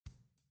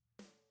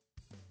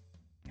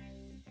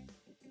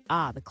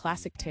Ah, the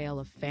classic tale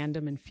of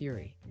fandom and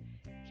fury.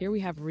 Here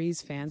we have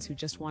Riize fans who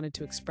just wanted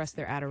to express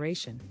their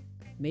adoration.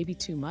 Maybe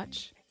too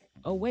much?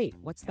 Oh wait,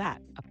 what's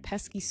that? A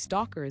pesky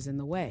stalker is in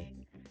the way.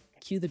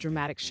 Cue the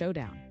dramatic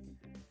showdown.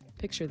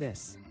 Picture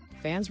this.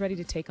 Fans ready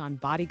to take on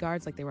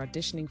bodyguards like they were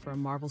auditioning for a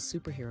Marvel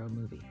superhero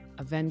movie.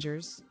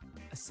 Avengers,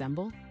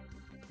 assemble?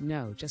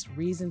 No, just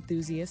Riize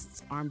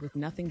enthusiasts armed with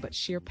nothing but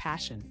sheer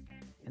passion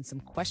and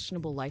some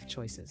questionable life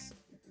choices.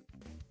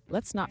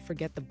 Let's not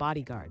forget the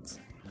bodyguards,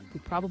 who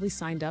probably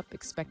signed up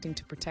expecting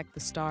to protect the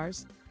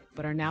stars,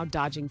 but are now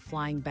dodging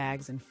flying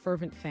bags and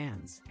fervent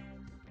fans.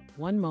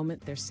 One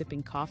moment they're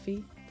sipping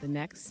coffee, the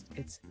next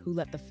it's who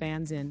let the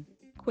fans in?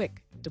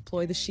 Quick,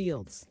 deploy the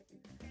shields.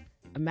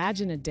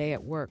 Imagine a day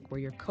at work where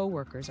your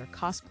coworkers are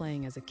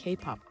cosplaying as a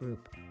K-pop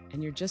group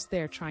and you're just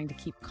there trying to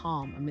keep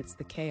calm amidst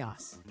the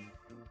chaos.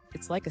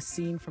 It's like a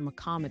scene from a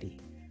comedy,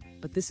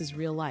 but this is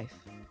real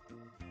life.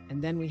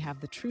 And then we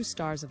have the true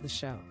stars of the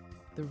show,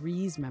 the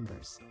Riize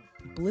members,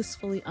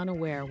 blissfully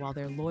unaware while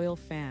their loyal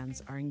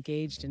fans are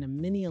engaged in a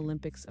mini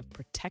Olympics of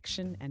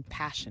protection and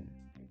passion.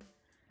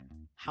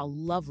 How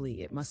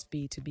lovely it must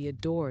be to be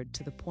adored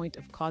to the point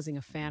of causing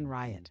a fan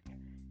riot.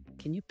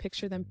 Can you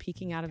picture them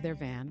peeking out of their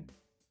van?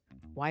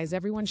 Why is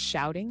everyone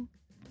shouting?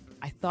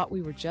 I thought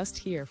we were just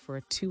here for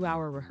a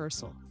 2-hour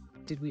rehearsal.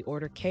 Did we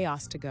order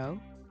chaos to go?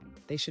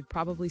 They should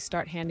probably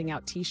start handing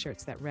out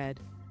t-shirts that read,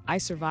 "I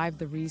survived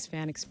the Riize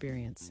fan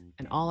experience,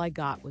 and all I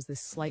got was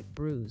this slight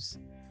bruise."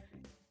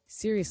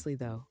 Seriously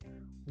though,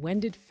 when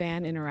did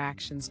fan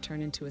interactions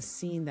turn into a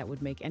scene that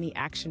would make any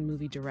action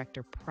movie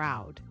director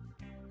proud?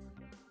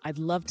 I'd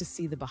love to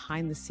see the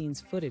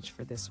behind-the-scenes footage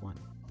for this one.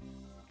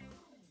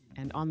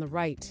 And on the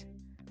right,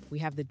 we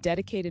have the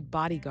dedicated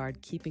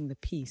bodyguard keeping the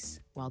peace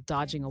while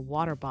dodging a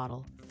water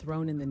bottle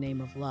thrown in the name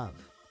of love.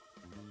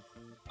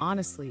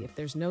 Honestly, if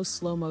there's no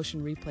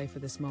slow-motion replay for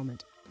this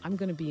moment, I'm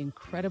going to be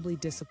incredibly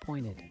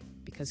disappointed,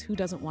 because who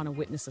doesn't want to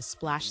witness a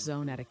splash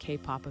zone at a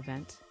K-pop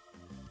event?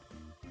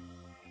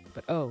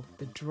 But oh,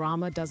 the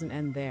drama doesn't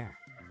end there.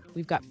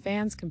 We've got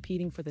fans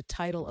competing for the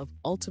title of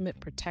Ultimate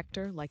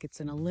Protector like it's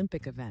an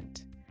Olympic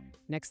event.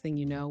 Next thing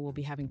you know, we'll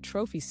be having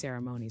trophy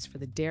ceremonies for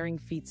the daring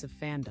feats of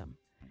fandom.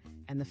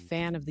 And the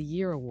Fan of the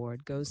Year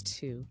award goes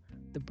to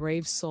the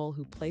brave soul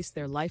who placed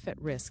their life at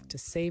risk to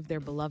save their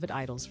beloved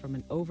idols from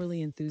an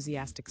overly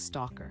enthusiastic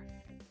stalker.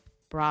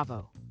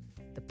 Bravo!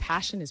 The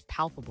passion is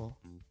palpable,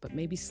 but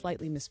maybe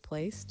slightly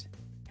misplaced?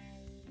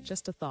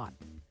 Just a thought.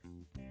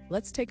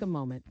 Let's take a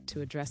moment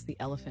to address the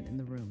elephant in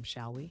the room,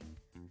 shall we?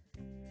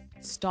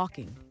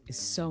 Stalking is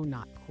so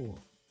not cool.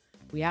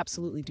 We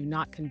absolutely do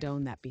not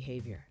condone that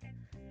behavior.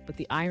 But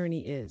the irony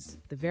is,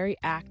 the very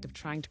act of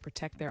trying to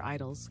protect their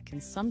idols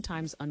can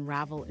sometimes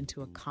unravel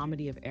into a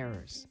comedy of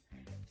errors.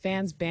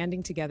 Fans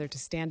banding together to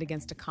stand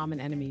against a common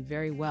enemy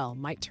very well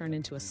might turn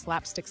into a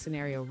slapstick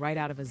scenario right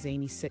out of a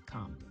zany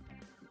sitcom.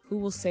 Who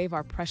will save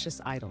our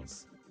precious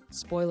idols?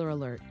 Spoiler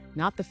alert,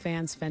 not the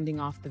fans fending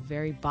off the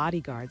very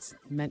bodyguards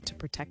meant to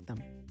protect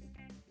them.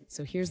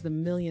 So here's the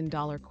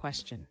million-dollar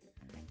question.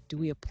 Do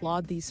we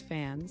applaud these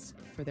fans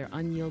for their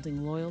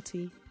unyielding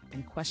loyalty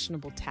and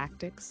questionable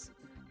tactics?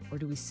 Or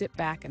do we sit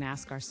back and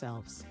ask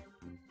ourselves,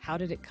 how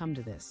did it come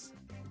to this?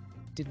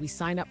 Did we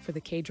sign up for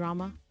the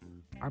K-drama?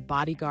 Are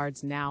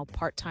bodyguards now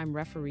part-time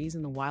referees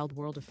in the wild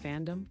world of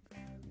fandom?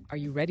 Are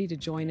you ready to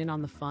join in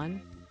on the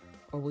fun?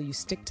 Or will you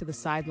stick to the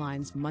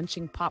sidelines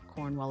munching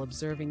popcorn while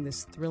observing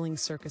this thrilling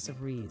circus of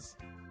Riize?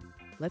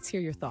 Let's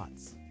hear your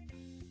thoughts.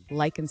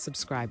 Like and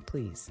subscribe,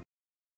 please.